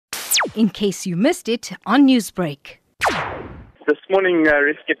in case you missed it on Newsbreak. This morning,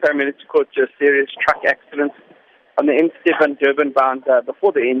 rescue paramedics caught a serious truck accident on the N7 Durban bound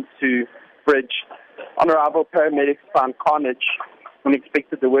before the N2 bridge. On arrival, paramedics found carnage and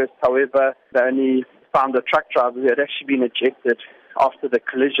expected the worst. However, they only found the truck driver who had actually been ejected after the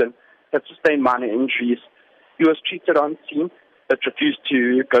collision, had sustained minor injuries. He was treated on scene but refused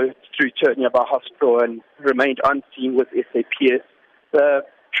to go through to a nearby hospital and remained on scene with SAPS. The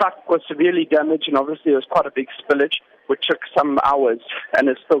truck was severely damaged and obviously there was quite a big spillage, which took some hours and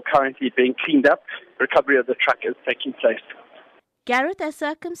is still currently being cleaned up. Recovery of the truck is taking place. Garrith, are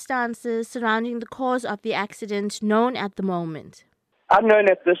circumstances surrounding the cause of the accident known at the moment? Unknown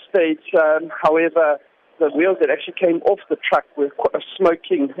at this stage. However, the wheels that actually came off the truck were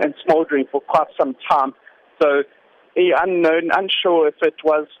smoking and smouldering for quite some time. So, unsure if it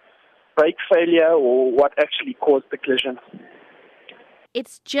was brake failure or what actually caused the collision.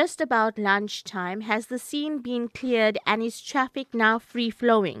 It's just about lunchtime. Has the scene been cleared and is traffic now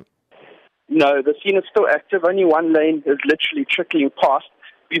free-flowing? No, the scene is still active. Only one lane is literally trickling past.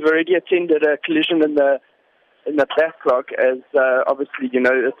 We've already attended a collision in the backlog as obviously,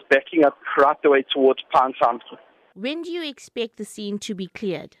 it's backing up right the way towards Pinetown. When do you expect the scene to be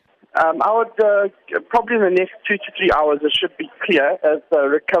cleared? I would probably in the next 2 to 3 hours it should be clear as the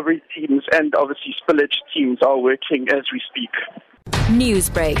recovery teams and obviously spillage teams are working as we speak.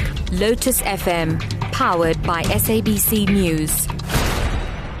 Newsbreak, Lotus FM, powered by SABC News.